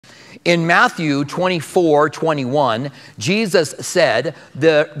In Matthew 24:21, Jesus said,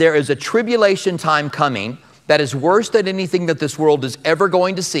 there is a tribulation time coming that is worse than anything that this world is ever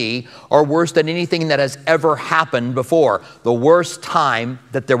going to see, or worse than anything that has ever happened before. The worst time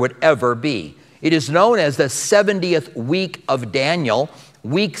that there would ever be. It is known as the 70th week of Daniel,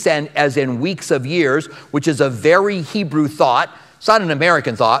 weeks and as in weeks of years, which is a very Hebrew thought. It's not an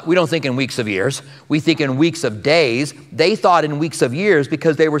American thought. We don't think in weeks of years. We think in weeks of days. They thought in weeks of years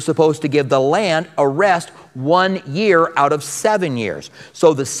because they were supposed to give the land a rest 1 year out of 7 years.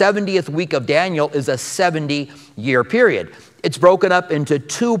 So the 70th week of Daniel is a 70-year period. It's broken up into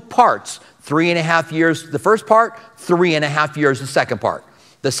 2 parts, 3.5 years the first part, 3.5 years the second part.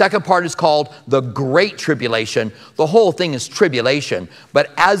 The second part is called the Great Tribulation. The whole thing is tribulation. But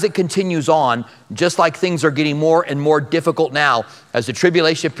as it continues on, just like things are getting more and more difficult now, as the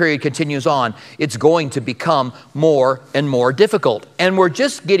tribulation period continues on, it's going to become more and more difficult. And we're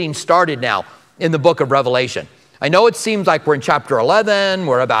just getting started now in the book of Revelation. I know it seems like we're in chapter 11,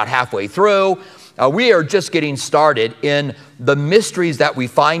 we're about halfway through. We are just getting started in the mysteries that we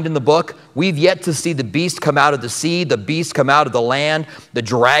find in the book. We've yet to see the beast come out of the sea, the beast come out of the land, the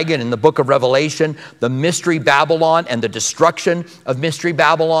dragon in the book of Revelation, the mystery Babylon and the destruction of mystery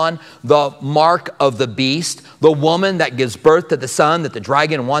Babylon, the mark of the beast, the woman that gives birth to the son that the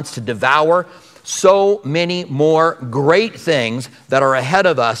dragon wants to devour. So many more great things that are ahead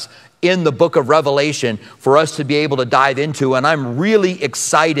of us in the book of Revelation for us to be able to dive into, and I'm really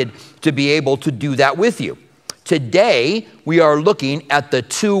excited to be able to do that with you. Today, we are looking at the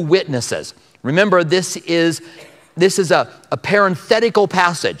 2 witnesses. Remember, this is a parenthetical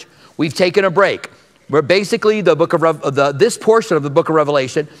passage. We've taken a break. Where basically the book of this portion of the book of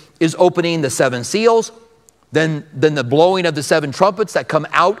Revelation is opening the 7 seals, then the blowing of the 7 trumpets that come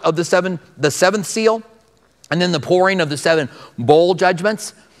out of the 7th seal, and then the pouring of the 7 bowl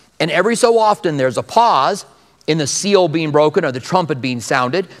judgments. And every so often there's a pause in the seal being broken or the trumpet being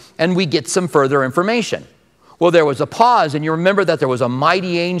sounded, and we get some further information. Well, there was a pause, and you remember that there was a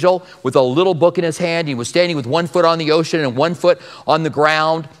mighty angel with a little book in his hand. He was standing with 1 foot on the ocean and 1 foot on the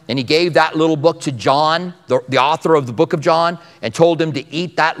ground, and he gave that little book to John, the author of the book of John, and told him to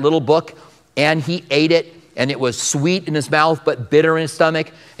eat that little book, and he ate it, and it was sweet in his mouth but bitter in his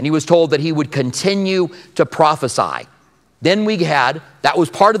stomach, and he was told that he would continue to prophesy. Then we had, that was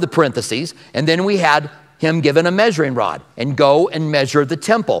part of the parentheses, and then we had him given a measuring rod and go and measure the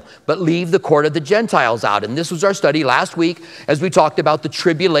temple, but leave the court of the Gentiles out. And this was our study last week as we talked about the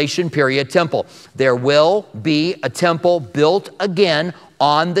tribulation period temple. There will be a temple built again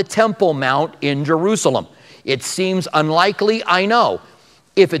on the Temple Mount in Jerusalem. It seems unlikely, I know.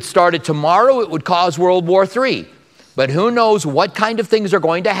 If it started tomorrow, it would cause World War III. But who knows what kind of things are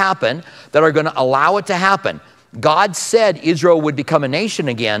going to happen that are going to allow it to happen. God said Israel would become a nation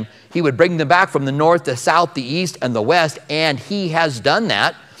again. He would bring them back from the north, the south, the east, and the west, and he has done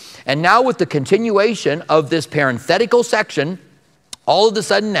that. And now with the continuation of this parenthetical section, all of a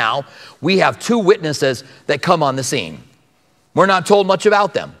sudden now, we have 2 witnesses that come on the scene. We're not told much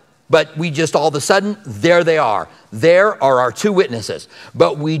about them, but we just all of a sudden, there they are. There are our 2 witnesses.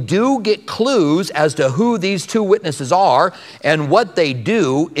 But we do get clues as to who these 2 witnesses are, and what they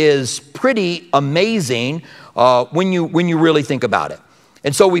do is pretty amazing when you really think about it.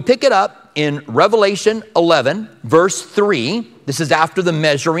 And so we pick it up in Revelation 11, verse 3. This is after the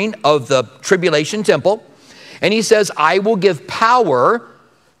measuring of the tribulation temple. And he says, I will give power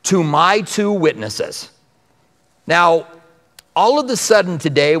to my 2 witnesses. Now, all of a sudden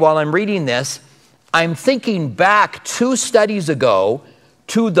today, while I'm reading this, I'm thinking back 2 studies ago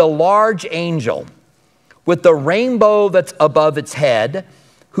to the large angel with the rainbow that's above its head,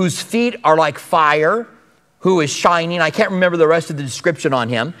 whose feet are like fire, who is shining. I can't remember the rest of the description on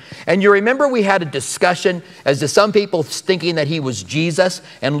him. And you remember we had a discussion as to some people thinking that he was Jesus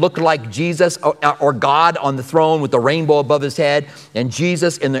and looked like Jesus or God on the throne with the rainbow above his head, and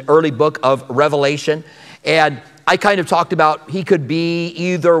Jesus in the early book of Revelation. And I kind of talked about he could be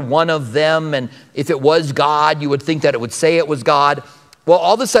either one of them, and if it was God, you would think that it would say it was God. Well,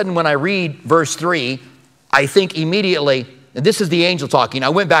 all of a sudden when I read verse 3, I think immediately, and this is the angel talking. I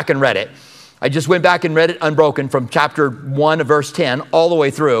went back and read it. I just went back and read it unbroken from chapter 1 of verse 10 all the way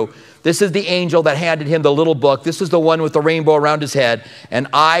through. This is the angel that handed him the little book. This is the one with the rainbow around his head. And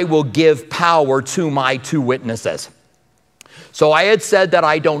I will give power to my 2 witnesses. So I had said that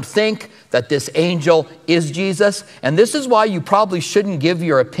I don't think that this angel is Jesus. And this is why you probably shouldn't give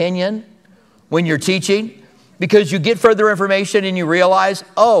your opinion when you're teaching, because you get further information and you realize,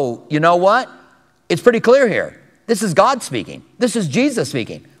 oh, you know what? It's pretty clear here. This is God speaking. This is Jesus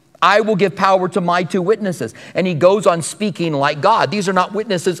speaking. I will give power to my two witnesses. And he goes on speaking like God. These are not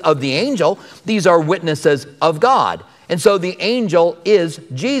witnesses of the angel. These are witnesses of God. And so the angel is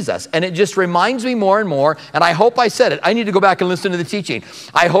Jesus. And it just reminds me more and more, and I hope I said it. I need to go back and listen to the teaching.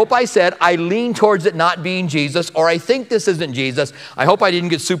 I hope I said I lean towards it not being Jesus, or I think this isn't Jesus. I hope I didn't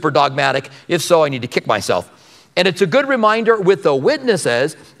get super dogmatic. If so, I need to kick myself. And it's a good reminder with the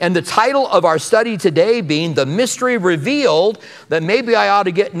witnesses, and the title of our study today being The Mystery Revealed, that maybe I ought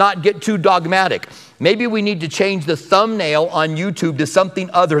to not get too dogmatic. Maybe we need to change the thumbnail on YouTube to something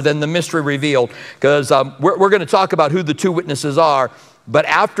other than The Mystery Revealed, because we're going to talk about who the two witnesses are. But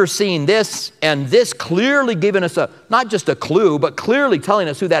after seeing this, and this clearly giving us not just a clue, but clearly telling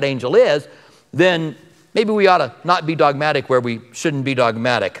us who that angel is, then maybe we ought to not be dogmatic where we shouldn't be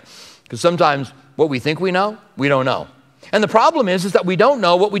dogmatic. Because sometimes what we think we know, we don't know. And the problem is that we don't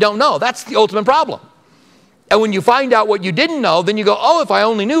know what we don't know. That's the ultimate problem. And when you find out what you didn't know, then you go, oh, if I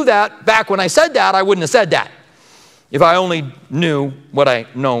only knew that back when I said that, I wouldn't have said that. If I only knew what I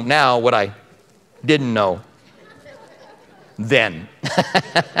know now, what I didn't know then.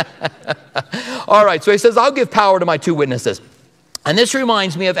 All right, so he says, I'll give power to my two witnesses. And this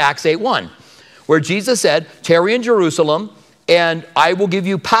reminds me of Acts 8:1, where Jesus said, tarry in Jerusalem, and I will give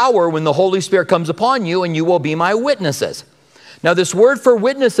you power when the Holy Spirit comes upon you, and you will be my witnesses. Now, this word for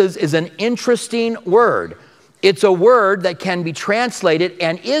witnesses is an interesting word. It's a word that can be translated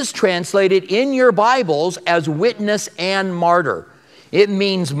and is translated in your Bibles as witness and martyr. It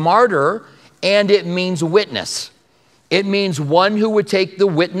means martyr and it means witness. It means one who would take the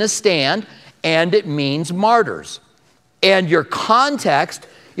witness stand, and it means martyrs. And your context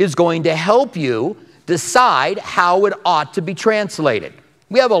is going to help you decide how it ought to be translated.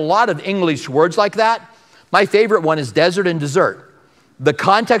 We have a lot of English words like that. My favorite one is desert and dessert. The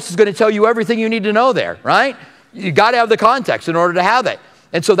context is going to tell you everything you need to know there, right? You got to have the context in order to have it.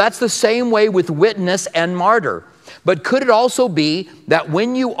 And so that's the same way with witness and martyr. But could it also be that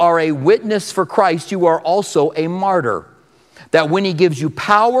when you are a witness for Christ, you are also a martyr? That when he gives you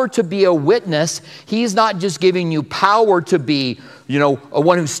power to be a witness, he's not just giving you power to be,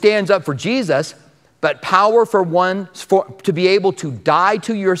 one who stands up for Jesus, but power to be able to die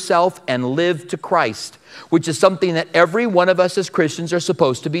to yourself and live to Christ, which is something that every one of us as Christians are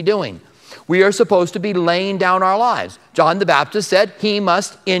supposed to be doing. We are supposed to be laying down our lives. John the Baptist said, he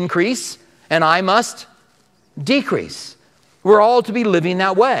must increase and I must decrease. We're all to be living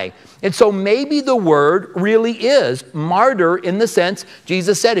that way. And so maybe the word really is martyr in the sense,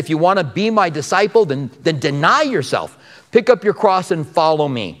 Jesus said, if you want to be my disciple, then deny yourself. Pick up your cross and follow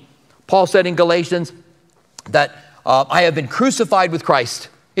me. Paul said in Galatians that I have been crucified with Christ.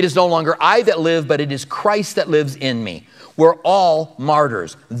 It is no longer I that live, but it is Christ that lives in me. We're all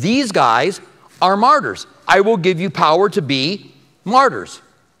martyrs. These guys are martyrs. I will give you power to be martyrs.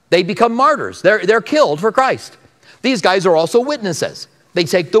 They become martyrs. They're killed for Christ. These guys are also witnesses. They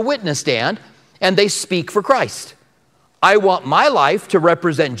take the witness stand and they speak for Christ. I want my life to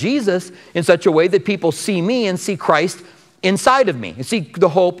represent Jesus in such a way that people see me and see Christ inside of me and see the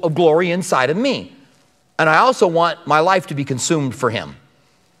hope of glory inside of me. And I also want my life to be consumed for him.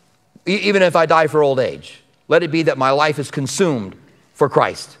 Even if I die for old age, let it be that my life is consumed for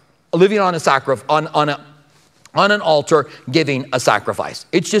Christ, living on a sacrifice, on an altar, giving a sacrifice.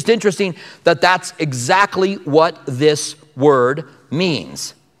 It's just interesting that that's exactly what this word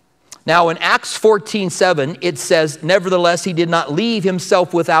means. Now in Acts 14:7, it says, nevertheless, he did not leave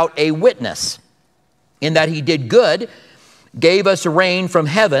himself without a witness, in that he did good, gave us rain from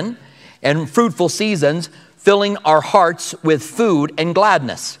heaven and fruitful seasons, filling our hearts with food and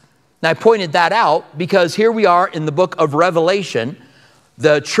gladness. Now I pointed that out because here we are in the book of Revelation.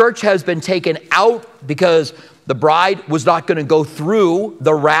 The church has been taken out because the bride was not going to go through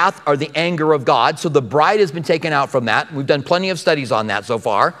the wrath or the anger of God. So the bride has been taken out from that. We've done plenty of studies on that so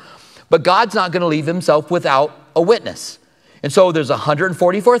far. But God's not going to leave himself without a witness. And so there's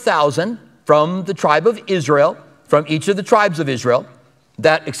 144,000 from the tribe of Israel, from each of the tribes of Israel,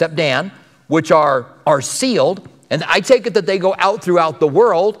 that except Dan, which are sealed. And I take it that they go out throughout the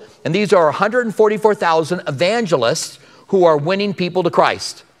world. And these are 144,000 evangelists who are winning people to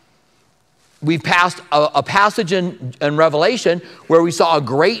Christ. We've passed a passage in Revelation where we saw a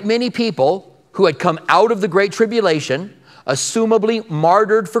great many people who had come out of the Great Tribulation, assumably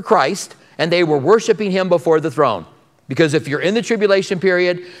martyred for Christ, and they were worshiping him before the throne. Because if you're in the tribulation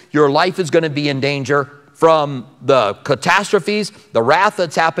period, your life is going to be in danger from the catastrophes, the wrath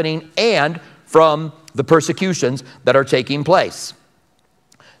that's happening, and from the persecutions that are taking place.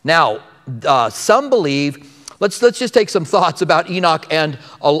 Now, some believe, let's just take some thoughts about Enoch and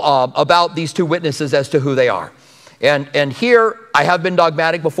about these two witnesses as to who they are. And here, I have been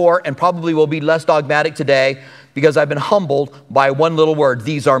dogmatic before and probably will be less dogmatic today because I've been humbled by one little word.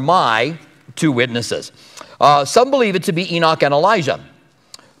 These are my two witnesses. Some believe it to be Enoch and Elijah,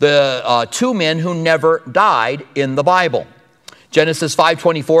 the two men who never died in the Bible. Genesis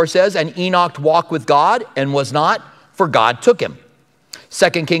 5:24 says, and Enoch walked with God and was not, for God took him.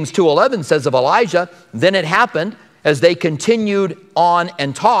 2 Kings 2:11 says of Elijah, then it happened as they continued on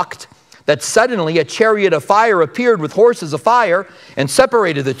and talked, that suddenly a chariot of fire appeared with horses of fire and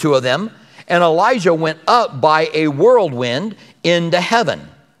separated the two of them, and Elijah went up by a whirlwind into heaven.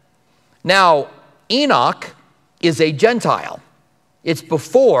 Now, Enoch is a Gentile. It's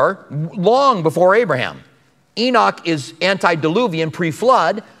long before Abraham. Enoch is antediluvian,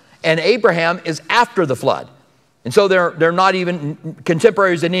 pre-flood, and Abraham is after the flood. And so they're not even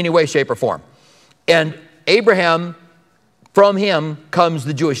contemporaries in any way, shape, or form. And Abraham, from him comes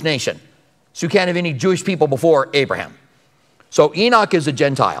the Jewish nation. So you can't have any Jewish people before Abraham. So Enoch is a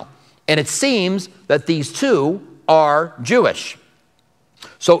Gentile. And it seems that these two are Jewish.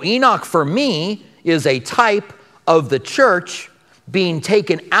 So Enoch, for me, is a type of the church being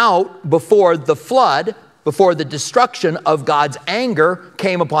taken out before the flood, before the destruction of God's anger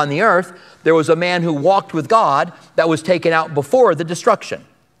came upon the earth. There was a man who walked with God that was taken out before the destruction.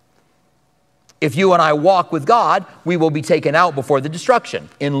 If you and I walk with God, we will be taken out before the destruction.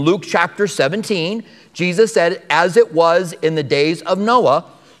 In Luke chapter 17, Jesus said, as it was in the days of Noah,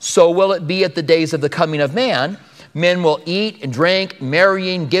 so will it be at the days of the coming of man. Men will eat and drink,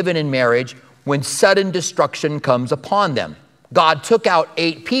 marrying, given in marriage, when sudden destruction comes upon them. God took out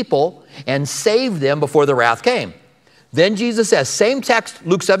 8 people and saved them before the wrath came. Then Jesus says, same text,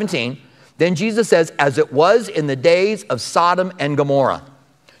 Luke 17, then Jesus says, as it was in the days of Sodom and Gomorrah,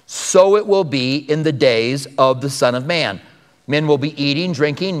 so it will be in the days of the Son of Man. Men will be eating,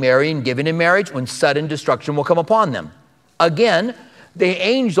 drinking, marrying, given in marriage, when sudden destruction will come upon them. Again, the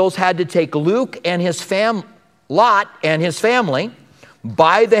angels had to take Luke and Lot and his family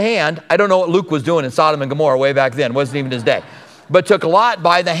by the hand. I don't know what Luke was doing in Sodom and Gomorrah way back then. It wasn't even his day. But took Lot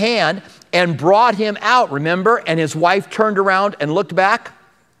by the hand and brought him out, remember? And his wife turned around and looked back.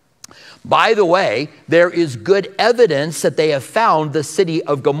 By the way, there is good evidence that they have found the city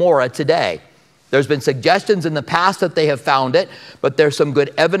of Gomorrah today. There's been suggestions in the past that they have found it, but there's some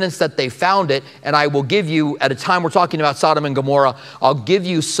good evidence that they found it. And I will give you, at a time we're talking about Sodom and Gomorrah, I'll give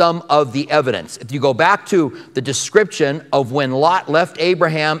you some of the evidence. If you go back to the description of when Lot left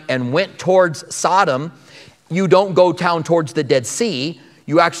Abraham and went towards Sodom, you don't go down towards the Dead Sea.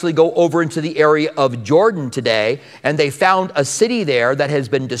 You actually go over into the area of Jordan today, and they found a city there that has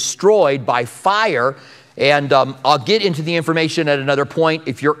been destroyed by fire. And I'll get into the information at another point.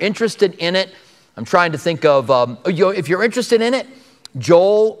 If you're interested in it, I'm trying to think of, if you're interested in it,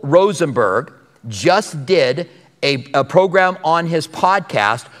 Joel Rosenberg just did a program on his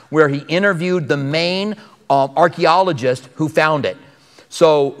podcast where he interviewed the main archaeologist who found it.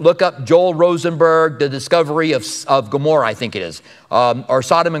 So look up Joel Rosenberg, the discovery of Gomorrah, I think it is, or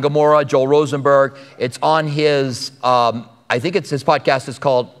Sodom and Gomorrah, Joel Rosenberg. It's on his, I think it's his podcast is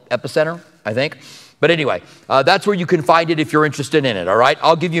called Epicenter, I think. But anyway, that's where you can find it if you're interested in it, all right?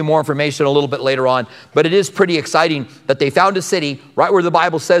 I'll give you more information a little bit later on, but it is pretty exciting that they found a city right where the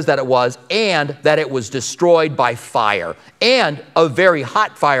Bible says that it was, and that it was destroyed by fire, and a very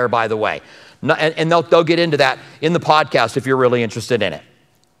hot fire, by the way. And they'll get into that in the podcast if you're really interested in it.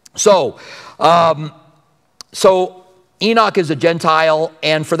 So Enoch is a Gentile,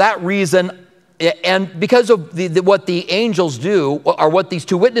 and for that reason, and because of what the angels do, or what these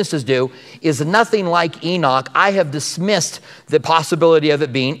two witnesses do, is nothing like Enoch, I have dismissed the possibility of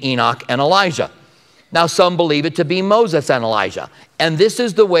it being Enoch and Elijah. Now, some believe it to be Moses and Elijah, and this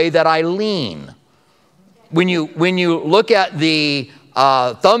is the way that I lean. When you look at the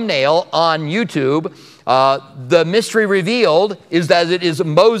thumbnail on YouTube, the mystery revealed is that it is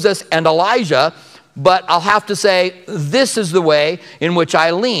Moses and Elijah, but I'll have to say this is the way in which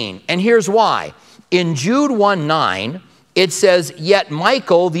I lean, and here's why. In Jude 1:9, it says, yet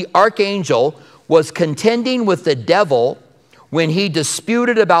Michael the archangel was contending with the devil when he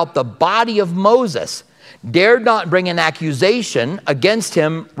disputed about the body of Moses, dared not bring an accusation against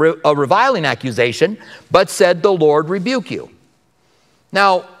him, a reviling accusation, but said, the Lord rebuke you.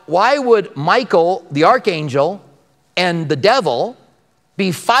 Now, why would Michael, the archangel, and the devil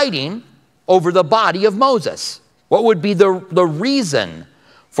be fighting over the body of Moses? What would be the reason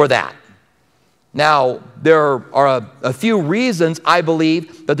for that? Now, there are a few reasons I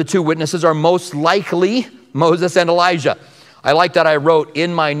believe that the two witnesses are most likely Moses and Elijah. I like that I wrote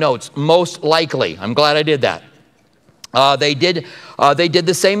in my notes, most likely. I'm glad I did that. They did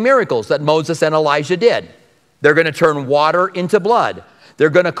the same miracles that Moses and Elijah did. They're going to turn water into blood. They're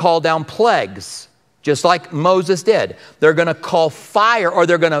going to call down plagues, just like Moses did. They're going to call fire, or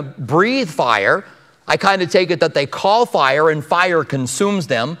they're going to breathe fire. I kind of take it that they call fire and fire consumes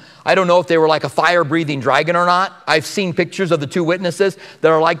them. I don't know if they were like a fire-breathing dragon or not. I've seen pictures of the two witnesses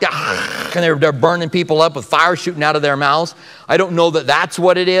that are like that, and they're burning people up with fire shooting out of their mouths. I don't know that that's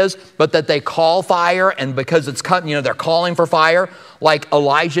what it is, but that they call fire, and because it's cut, they're calling for fire like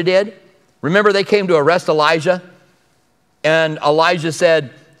Elijah did. Remember, they came to arrest Elijah, and Elijah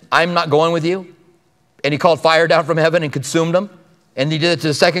said, I'm not going with you. And he called fire down from heaven and consumed them. And he did it to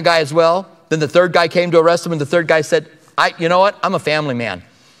the second guy as well. Then the third guy came to arrest him, and the third guy said, you know what? I'm a family man.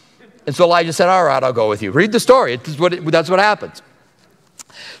 And so Elijah said, all right, I'll go with you. Read the story. That's what happens.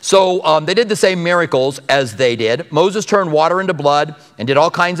 So they did the same miracles as they did. Moses turned water into blood and did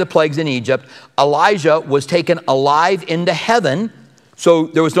all kinds of plagues in Egypt. Elijah was taken alive into heaven. So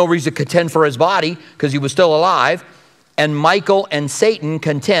there was no reason to contend for his body because he was still alive. And Michael and Satan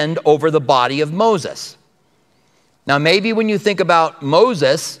contend over the body of Moses. Now, maybe when you think about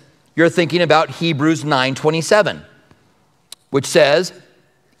Moses, you're thinking about Hebrews 9:27, which says,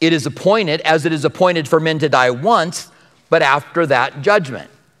 it is appointed, as it is appointed for men to die once, but after that judgment.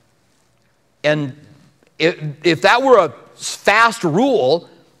 And if that were a fast rule,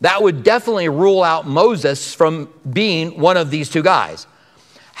 that would definitely rule out Moses from being one of these two guys.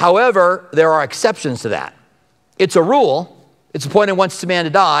 However, there are exceptions to that. It's a rule. It's appointed once to man to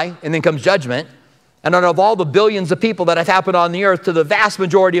die, and then comes judgment. And out of all the billions of people that have happened on the earth, to the vast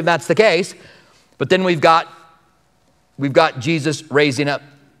majority of that's the case. But then we've got Jesus raising up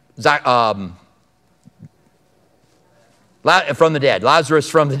from the dead, Lazarus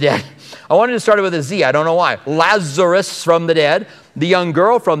from the dead. I wanted to start it with a Z. I don't know why. Lazarus from the dead, the young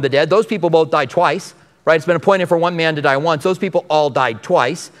girl from the dead. Those people both died twice, right? It's been appointed for one man to die once. Those people all died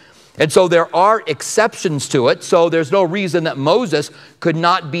twice. And so there are exceptions to it. So there's no reason that Moses could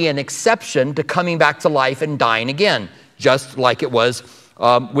not be an exception to coming back to life and dying again, just like it was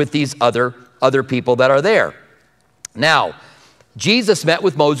with these other people that are there. Now, Jesus met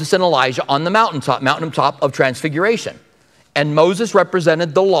with Moses and Elijah on the mountaintop of Transfiguration. And Moses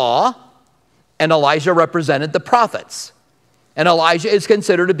represented the law, and Elijah represented the prophets. And Elijah is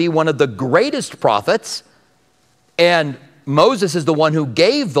considered to be one of the greatest prophets, and Moses is the one who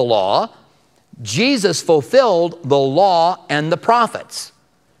gave the law. Jesus fulfilled the law and the prophets.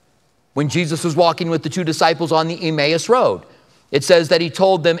 When Jesus was walking with the two disciples on the Emmaus Road, it says that he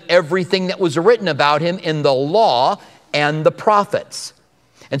told them everything that was written about him in the law and the prophets.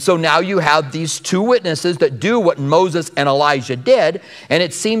 And so now you have these two witnesses that do what Moses and Elijah did, and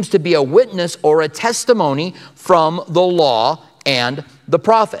it seems to be a witness or a testimony from the law and the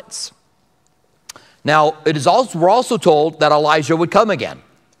prophets. Now, we're also told that Elijah would come again.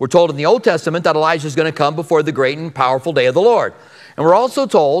 We're told in the Old Testament that Elijah is going to come before the great and powerful day of the Lord. And we're also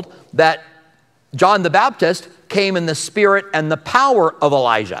told that John the Baptist came in the spirit and the power of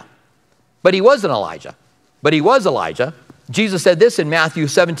Elijah. But he wasn't Elijah. But he was Elijah. Jesus said this in Matthew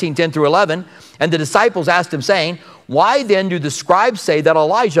 17:10-11, and the disciples asked him, saying, why then do the scribes say that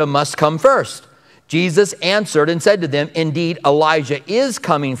Elijah must come first? Jesus answered and said to them, indeed, Elijah is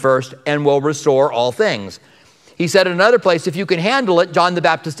coming first and will restore all things. He said in another place, if you can handle it, John the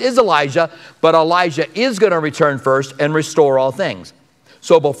Baptist is Elijah, but Elijah is going to return first and restore all things.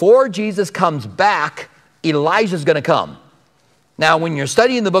 So before Jesus comes back, Elijah's going to come. Now, when you're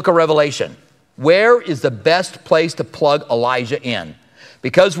studying the book of Revelation, where is the best place to plug Elijah in?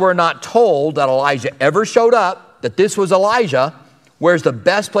 Because we're not told that Elijah ever showed up, that this was Elijah, where's the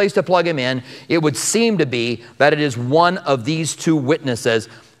best place to plug him in? It would seem to be that it is one of these two witnesses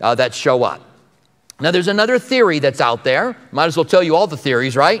that show up. Now, there's another theory that's out there. Might as well tell you all the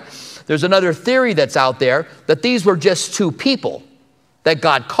theories, right? There's another theory that's out there that these were just two people that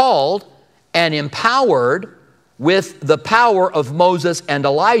God called and empowered with the power of Moses and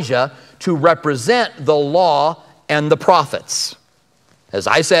Elijah to represent the law and the prophets. As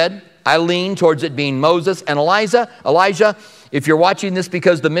I said, I lean towards it being Moses and Elijah. If you're watching this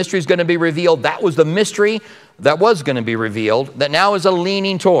because the mystery is going to be revealed, that was the mystery that was going to be revealed, that now is a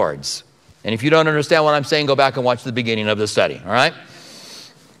leaning towards. And if you don't understand what I'm saying, go back and watch the beginning of the study, all right?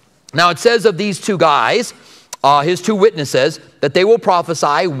 Now, it says of these two guys, his two witnesses, that they will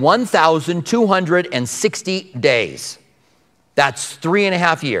prophesy 1,260 days. That's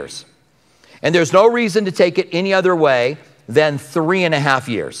 3.5 years. And there's no reason to take it any other way than 3.5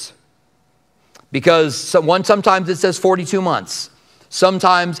 years. Because sometimes it says 42 months.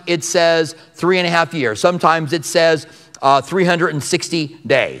 Sometimes it says 3.5 years. Sometimes it says 360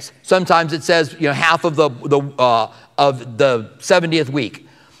 days. Sometimes it says half of the 70th week.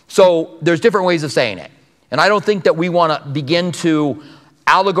 So there's different ways of saying it. And I don't think that we want to begin to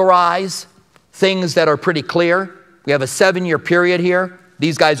allegorize things that are pretty clear. We have a 7-year period here.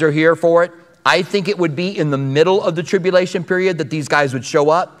 These guys are here for it. I think it would be in the middle of the tribulation period that these guys would show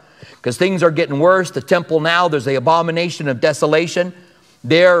up, because things are getting worse. The temple now, there's the abomination of desolation.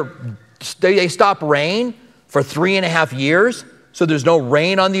 They stop rain for 3.5 years, so there's no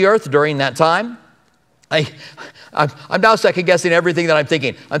rain on the earth during that time. I'm now second guessing everything that I'm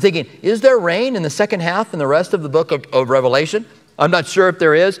thinking. I'm thinking, is there rain in the second half in the rest of the book of Revelation? I'm not sure if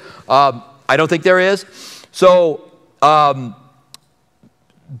there is. I don't think there is. So for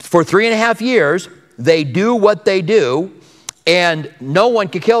 3.5 years, they do what they do, and no one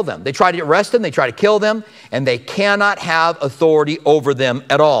can kill them. They try to arrest them, they try to kill them, and they cannot have authority over them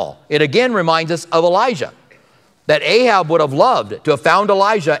at all. It again reminds us of Elijah, that Ahab would have loved to have found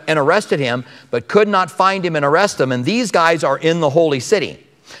Elijah and arrested him, but could not find him and arrest him. And these guys are in the holy city.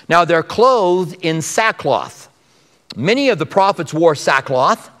 Now they're clothed in sackcloth. Many of the prophets wore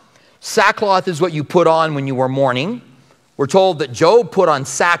sackcloth. Sackcloth is what you put on when you were mourning. We're told that Job put on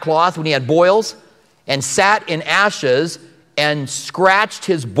sackcloth when he had boils and sat in ashes and scratched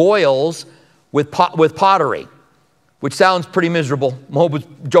his boils with pottery, which sounds pretty miserable.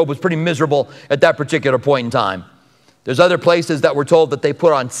 Job was pretty miserable at that particular point in time. There's other places that we're told that they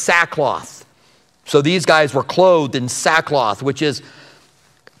put on sackcloth. So these guys were clothed in sackcloth, which is,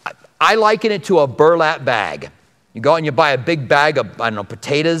 I liken it to a burlap bag. You go and you buy a big bag of, I don't know,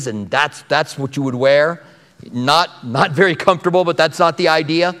 potatoes, and that's what you would wear. Not very comfortable, but that's not the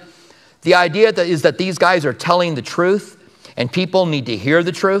idea. The idea is that these guys are telling the truth, and people need to hear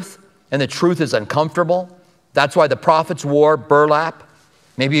the truth, and the truth is uncomfortable. That's why the prophets wore burlap.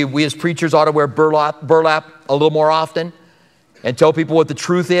 Maybe we as preachers ought to wear burlap a little more often and tell people what the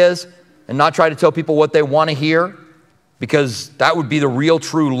truth is and not try to tell people what they want to hear, because that would be the real,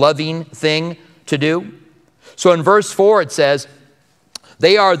 true, loving thing to do. So in verse 4 it says,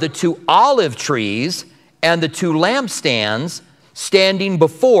 they are the 2 olive trees and the 2 lampstands standing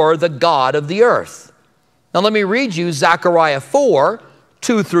before the God of the earth. Now let me read you Zechariah 4,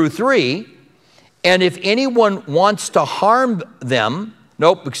 2 through 3. And if anyone wants to harm them,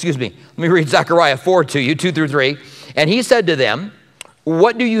 let me read Zechariah 4 to you, 2 through 3. And he said to them,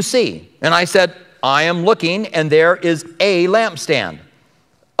 what do you see? And I said, I am looking, and there is a lampstand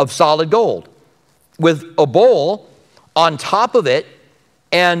of solid gold with a bowl on top of it,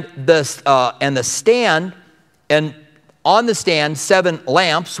 and the stand, and on the stand 7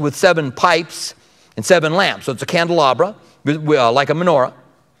 lamps with 7 pipes and 7 lamps. So it's a candelabra, like a menorah.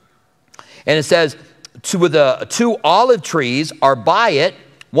 And it says, 2 olive trees are by it,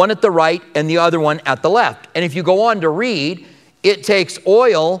 one at the right and the other one at the left. And if you go on to read, it takes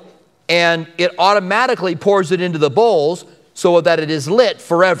oil and it automatically pours it into the bowls so that it is lit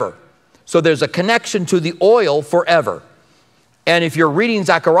forever. So there's a connection to the oil forever. And if you're reading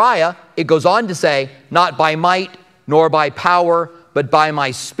Zechariah, it goes on to say, not by might nor by power, but by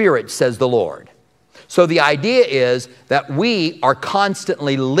my Spirit, says the Lord. So the idea is that we are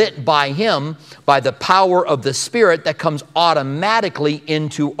constantly lit by Him, by the power of the Spirit that comes automatically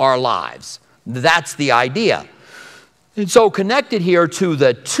into our lives. That's the idea. And so connected here to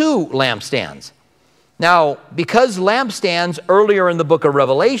the 2 lampstands. Now, because lampstands earlier in the book of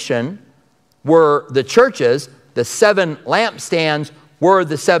Revelation were the churches, the 7 lampstands were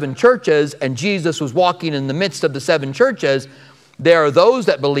the 7 churches, and Jesus was walking in the midst of the 7 churches, there are those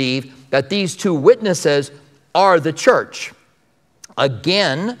that believe that these 2 witnesses are the church.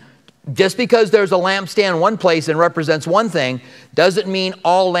 Again, just because there's a lampstand one place and represents one thing, doesn't mean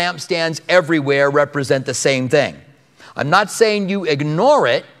all lampstands everywhere represent the same thing. I'm not saying you ignore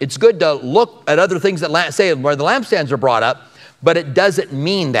it. It's good to look at other things that say where the lampstands are brought up, but it doesn't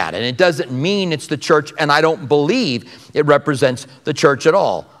mean that, and it doesn't mean it's the church, and I don't believe it represents the church at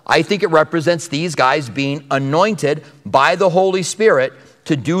all. I think it represents these guys being anointed by the Holy Spirit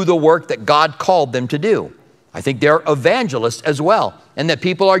to do the work that God called them to do. I think they're evangelists as well, and that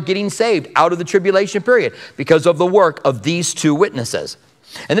people are getting saved out of the tribulation period because of the work of these 2 witnesses.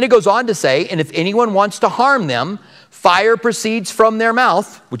 And then it goes on to say, and if anyone wants to harm them, fire proceeds from their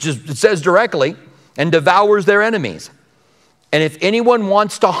mouth, which is, it says directly, and devours their enemies. And if anyone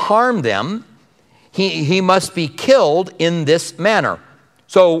wants to harm them, he must be killed in this manner.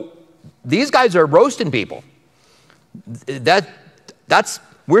 So these guys are roasting people.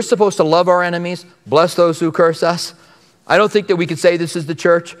 We're supposed to love our enemies, bless those who curse us. I don't think that we could say this is the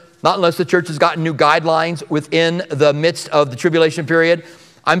church, not unless the church has gotten new guidelines within the midst of the tribulation period.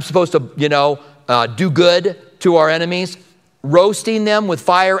 I'm supposed to, do good to our enemies. Roasting them with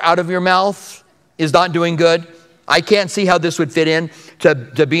fire out of your mouth is not doing good. I can't see how this would fit in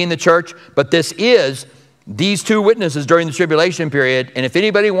to being the church, but this is these two witnesses during the tribulation period, and if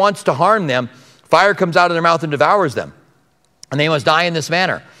anybody wants to harm them, fire comes out of their mouth and devours them. And they must die in this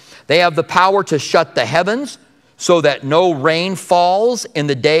manner. They have the power to shut the heavens so that no rain falls in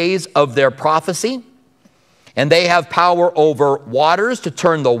the days of their prophecy. And they have power over waters to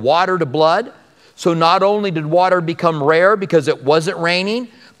turn the water to blood. So not only did water become rare because it wasn't raining,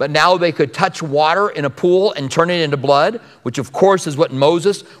 but now they could touch water in a pool and turn it into blood, which of course is what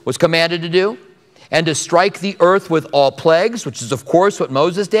Moses was commanded to do. And to strike the earth with all plagues, which is of course what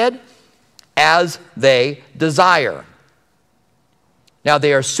Moses did, as they desire. Now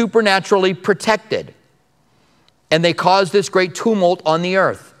they are supernaturally protected, and they cause this great tumult on the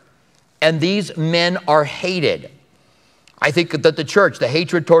earth. And these men are hated. I think that the church, the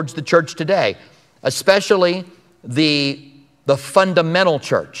hatred towards the church today, especially the fundamental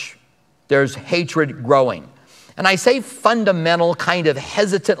church, there's hatred growing. And I say fundamental kind of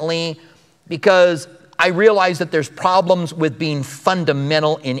hesitantly because I realize that there's problems with being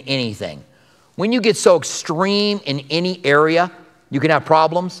fundamental in anything. When you get so extreme in any area, you can have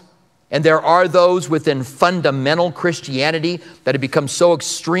problems. And there are those within fundamental Christianity that have become so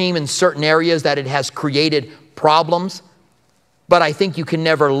extreme in certain areas that it has created problems. But I think you can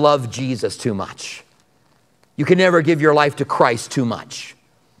never love Jesus too much. You can never give your life to Christ too much.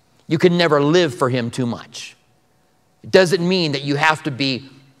 You can never live for him too much. It doesn't mean that you have to be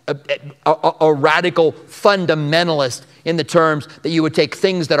a radical fundamentalist in the terms that you would take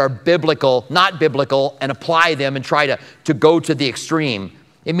things that are biblical, not biblical, and apply them and try to go to the extreme.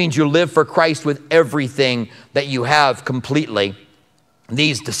 It means you live for Christ with everything that you have completely.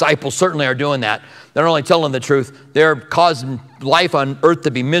 These disciples certainly are doing that. They're not only telling the truth, they're causing life on earth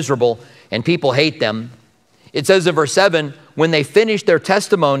to be miserable, and people hate them. It says in verse 7, when they finish their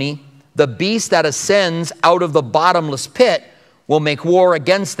testimony, the beast that ascends out of the bottomless pit will make war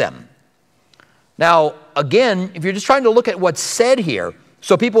against them. Now, again, if you're just trying to look at what's said here,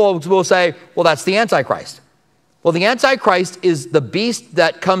 so people will say, well, that's the Antichrist. Well, the Antichrist is the beast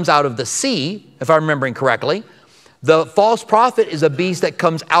that comes out of the sea, if I'm remembering correctly. The false prophet is a beast that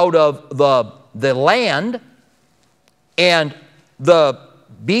comes out of the land. And the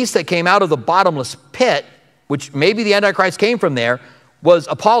beast that came out of the bottomless pit, which maybe the Antichrist came from there, was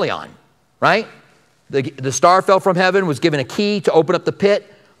Apollyon, right? The star fell from heaven, was given a key to open up the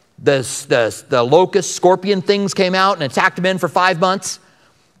pit. The locust, scorpion things came out and attacked men for 5 months.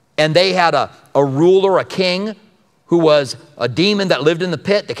 And they had a ruler, a king, who was a demon that lived in the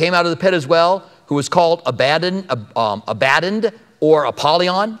pit, that came out of the pit as well, who was called Abaddon or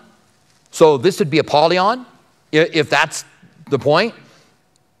Apollyon. So this would be Apollyon, if that's the point.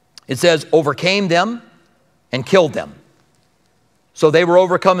 It says, overcame them and killed them. So they were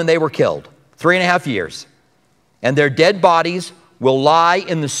overcome and they were killed. 3.5 years. And their dead bodies will lie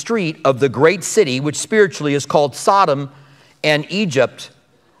in the street of the great city, which spiritually is called Sodom and Egypt,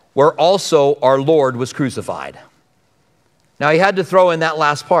 where also our Lord was crucified. Now he had to throw in that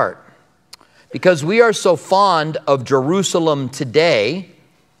last part, because we are so fond of Jerusalem today.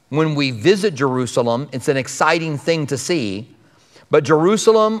 When we visit Jerusalem, it's an exciting thing to see, but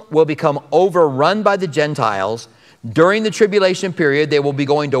Jerusalem will become overrun by the Gentiles. During the tribulation period, they will be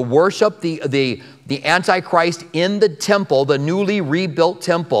going to worship the Antichrist in the temple, the newly rebuilt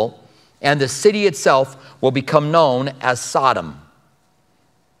temple, and the city itself will become known as Sodom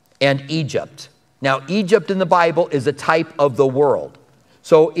and Egypt. Now, Egypt in the Bible is a type of the world.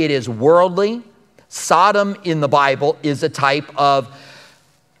 So it is worldly. Sodom in the Bible is a type of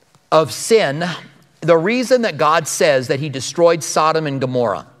sin. The reason that God says that he destroyed Sodom and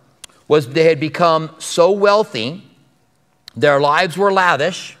Gomorrah was they had become so wealthy, their lives were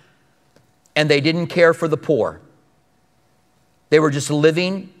lavish, and they didn't care for the poor. They were just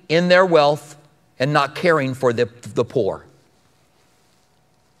living in their wealth and not caring for the poor.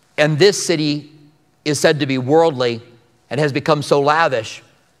 And this city is said to be worldly and has become so lavish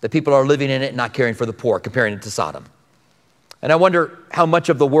that people are living in it and not caring for the poor, comparing it to Sodom. And I wonder how much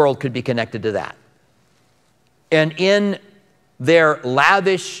of the world could be connected to that. And in their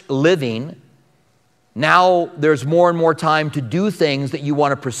lavish living, now there's more and more time to do things that you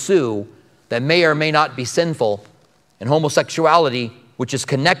want to pursue that may or may not be sinful, and homosexuality, which is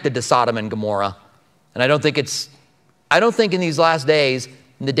connected to Sodom and Gomorrah. And I don't think in these last days,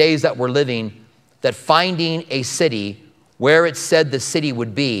 in the days that we're living, that finding a city where it said the city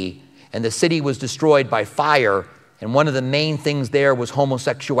would be, and the city was destroyed by fire, and one of the main things there was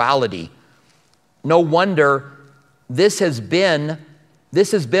homosexuality. No wonder this has been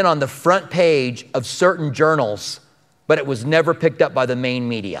on the front page of certain journals, but it was never picked up by the main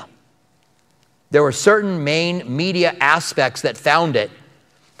media. There were certain main media aspects that found it,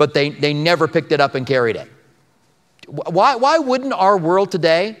 but they never picked it up and carried it. Why wouldn't our world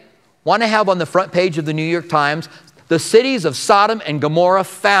today want to have on the front page of the New York Times, the cities of Sodom and Gomorrah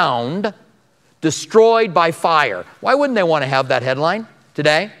found destroyed by fire? Why wouldn't they want to have that headline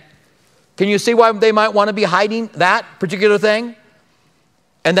today? Can you see why they might want to be hiding that particular thing?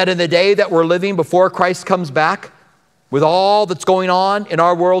 And that in the day that we're living before Christ comes back, with all that's going on in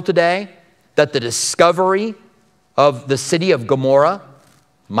our world today, that the discovery of the city of Gomorrah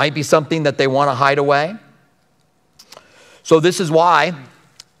might be something that they want to hide away. So this is why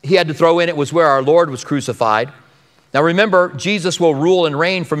he had to throw in, it was where our Lord was crucified. Now remember, Jesus will rule and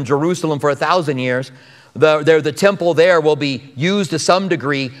reign from Jerusalem for 1,000 years. The temple there will be used to some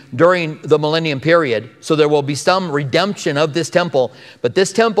degree during the millennium period. So there will be some redemption of this temple. But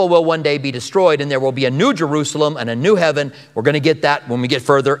this temple will one day be destroyed, and there will be a new Jerusalem and a new heaven. We're going to get that when we get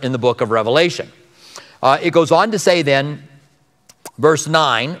further in the book of Revelation. It goes on to say then, verse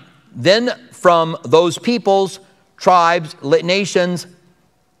 9, then from those peoples, tribes, nations,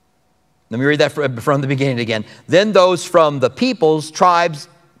 let me read that from the beginning again. Then those from the peoples, tribes,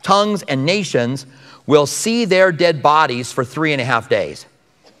 tongues, and nations will see their dead bodies for 3.5 days.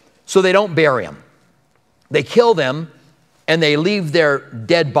 So they don't bury them. They kill them, and they leave their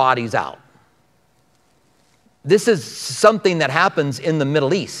dead bodies out. This is something that happens in the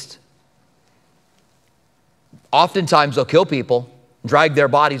Middle East. Oftentimes they'll kill people, drag their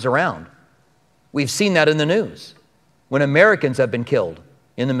bodies around. We've seen that in the news when Americans have been killed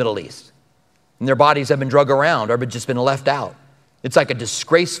in the Middle East and their bodies have been dragged around or just been left out. It's like a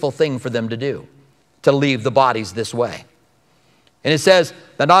disgraceful thing for them to do, to leave the bodies this way. And it says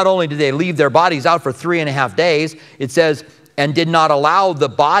that not only did they leave their bodies out for 3.5 days, it says, and did not allow the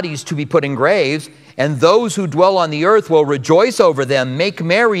bodies to be put in graves, and those who dwell on the earth will rejoice over them, make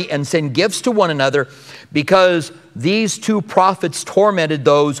merry, and send gifts to one another, because these two prophets tormented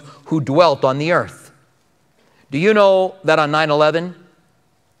those who dwelt on the earth. Do you know that on 9/11,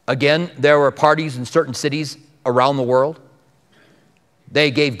 again, there were parties in certain cities around the world?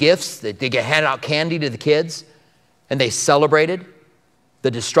 They gave gifts, they handed out candy to the kids, and they celebrated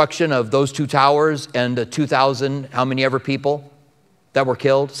the destruction of those two towers and the 2,000, how many ever people that were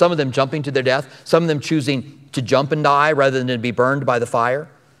killed. Some of them jumping to their death, some of them choosing to jump and die rather than to be burned by the fire.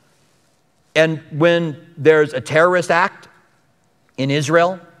 And when there's a terrorist act in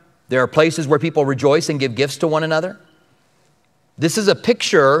Israel, there are places where people rejoice and give gifts to one another. This is a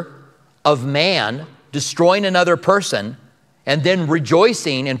picture of man destroying another person and then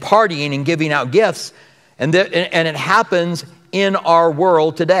rejoicing and partying and giving out gifts. And it happens in our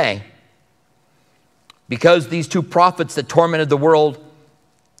world today. Because these two prophets that tormented the world,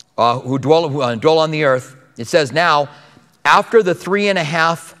 who dwell on the earth, it says now, after the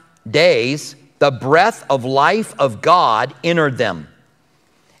 3.5 days, the breath of life of God entered them.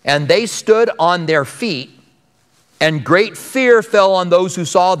 And they stood on their feet, and great fear fell on those who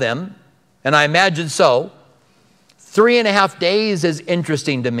saw them. And I imagine so. 3.5 days is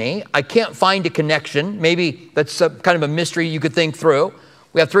interesting to me. I can't find a connection. Maybe that's kind of a mystery you could think through.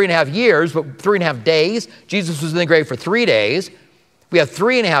 We have 3.5 years, but 3.5 days. Jesus was in the grave for 3 days. We have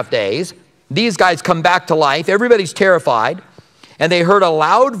 3.5 days. These guys come back to life. Everybody's terrified. And they heard a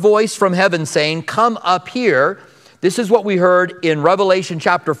loud voice from heaven saying, "Come up here." This is what we heard in Revelation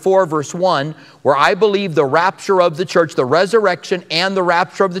chapter 4, verse 1, where I believe the rapture of the church, the resurrection and the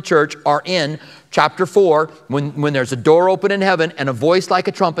rapture of the church are in chapter 4, when there's a door open in heaven and a voice like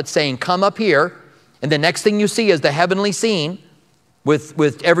a trumpet saying, "Come up here." And the next thing you see is the heavenly scene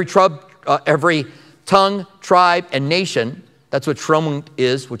with every tongue, tribe, and nation. That's what Throne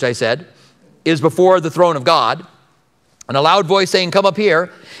is, which I said, is before the throne of God. And a loud voice saying, "Come up here."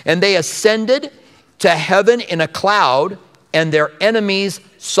 And they ascended to heaven in a cloud, and their enemies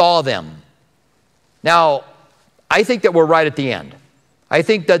saw them. Now, I think that we're right at the end. I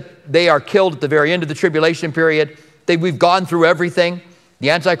think that they are killed at the very end of the tribulation period. We've gone through everything.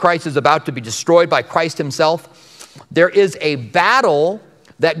 The Antichrist is about to be destroyed by Christ himself. There is a battle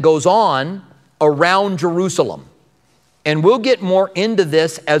that goes on around Jerusalem. And we'll get more into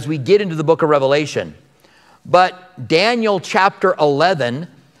this as we get into the book of Revelation. But Daniel chapter 11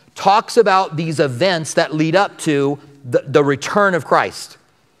 talks about these events that lead up to the return of Christ.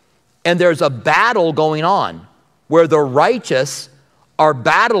 And there's a battle going on where the righteous are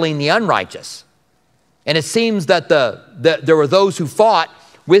battling the unrighteous. And it seems that there were those who fought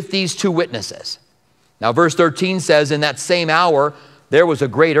with these two witnesses. Now, verse 13 says, in that same hour, there was a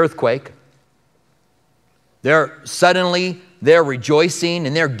great earthquake. They're rejoicing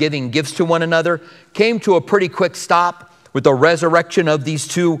and they're giving gifts to one another. Came to a pretty quick stop with the resurrection of these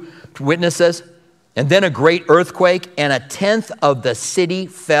two witnesses. And then a great earthquake, and 1/10 of the city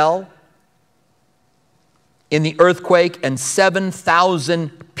fell. in the earthquake, and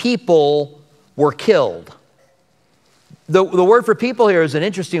 7,000 people were killed. The word for people here is an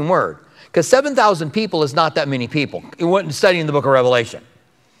interesting word, because 7,000 people is not that many people. You went studying the book of Revelation.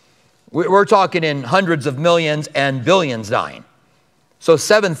 We're talking in hundreds of millions and billions dying. So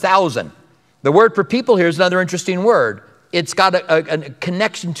 7,000. The word for people here is another interesting word. It's got a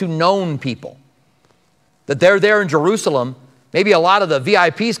connection to known people. That they're there in Jerusalem. Maybe a lot of the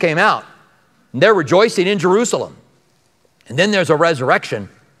VIPs came out, and they're rejoicing in Jerusalem. And then there's a resurrection.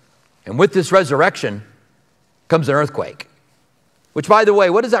 And with this resurrection comes an earthquake. Which, by the way,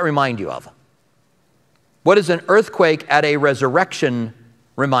 what does that remind you of? What does an earthquake at a resurrection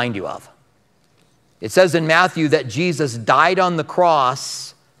remind you of? It says in Matthew that Jesus died on the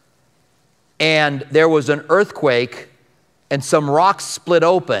cross, and there was an earthquake, and some rocks split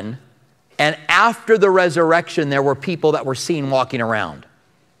open, and after the resurrection, there were people that were seen walking around.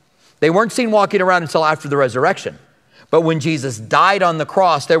 They weren't seen walking around until after the resurrection. But when Jesus died on the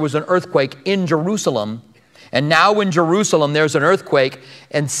cross, there was an earthquake in Jerusalem. And now in Jerusalem, there's an earthquake,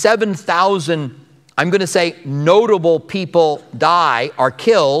 and 7,000, I'm going to say, notable people are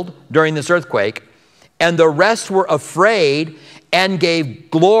killed during this earthquake. And the rest were afraid and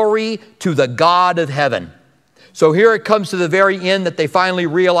gave glory to the God of heaven. So here it comes to the very end that they finally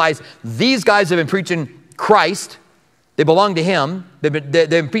realize these guys have been preaching Christ. They belong to Him. They've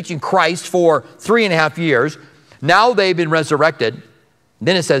been preaching Christ for 3.5 years. Now they've been resurrected.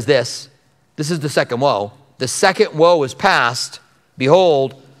 Then it says this is the second woe. The second woe is past.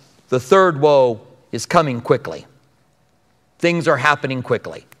 Behold, the third woe is coming quickly. Things are happening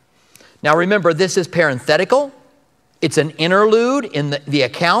quickly. Now remember, this is parenthetical. It's an interlude in the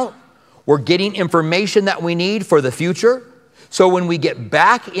account. We're getting information that we need for the future. So when we get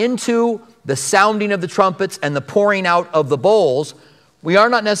back into the sounding of the trumpets and the pouring out of the bowls, we are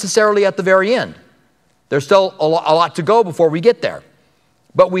not necessarily at the very end. There's still a lot to go before we get there.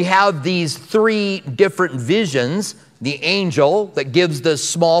 But we have these 3 different visions: the angel that gives the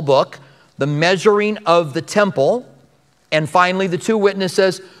small book, the measuring of the temple, and finally the 2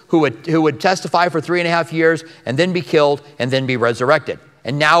 witnesses who would testify for 3.5 years and then be killed and then be resurrected.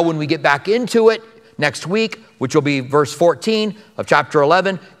 And now when we get back into it next week, which will be verse 14 of chapter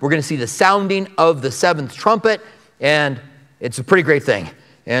 11, we're going to see the sounding of the 7th trumpet, and it's a pretty great thing.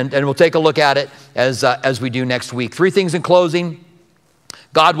 And we'll take a look at it as we do next week. 3 things in closing.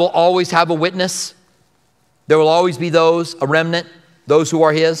 God will always have a witness. There will always be a remnant, those who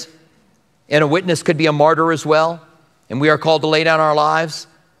are His. And a witness could be a martyr as well. And we are called to lay down our lives.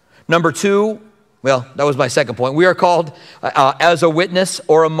 Number 2, well, that was my second point. We are called as a witness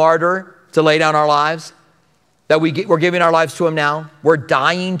or a martyr to lay down our lives. That we're giving our lives to Him now. We're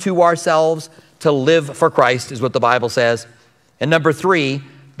dying to ourselves to live for Christ, is what the Bible says. And number 3,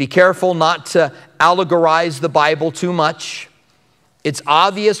 be careful not to allegorize the Bible too much. It's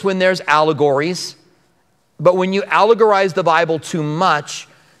obvious when there's allegories, but when you allegorize the Bible too much,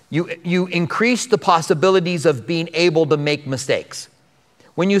 you increase the possibilities of being able to make mistakes.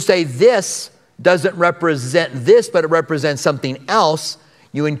 When you say this doesn't represent this, but it represents something else,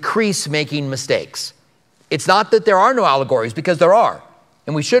 you increase making mistakes. It's not that there are no allegories, because there are.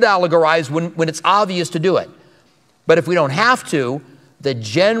 And we should allegorize when it's obvious to do it. But if we don't have to, the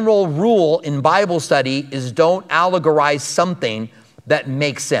general rule in Bible study is don't allegorize something that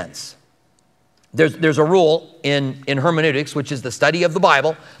makes sense. There's a rule in hermeneutics, which is the study of the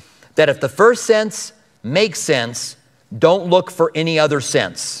Bible, that if the first sense makes sense, don't look for any other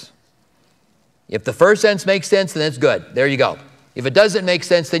sense. If the first sense makes sense, then it's good. There you go. If it doesn't make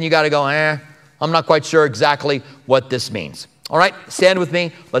sense, then you got to go, I'm not quite sure exactly what this means. All right, stand with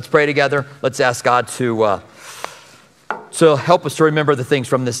me. Let's pray together. Let's ask God to help us to remember the things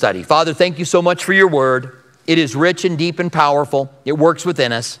from this study. Father, thank you so much for your word. It is rich and deep and powerful. It works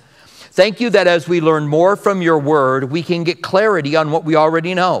within us. Thank you that as we learn more from your word, we can get clarity on what we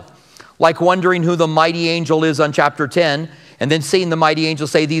already know. Like wondering who the mighty angel is on chapter 10, and then seeing the mighty angel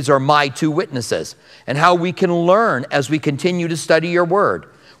say, these are my 2 witnesses, and how we can learn as we continue to study your word.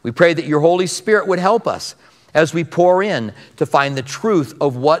 We pray that your Holy Spirit would help us as we pour in to find the truth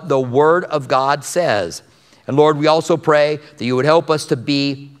of what the word of God says. And Lord, we also pray that you would help us to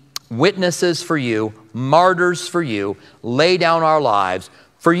be witnesses for you, martyrs for you, lay down our lives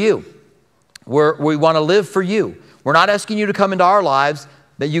for you. We want to live for you. We're not asking you to come into our lives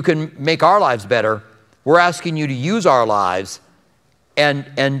that you can make our lives better. We're asking you to use our lives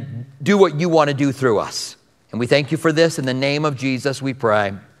and do what you want to do through us. And we thank you for this. In the name of Jesus, we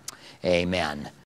pray. Amen.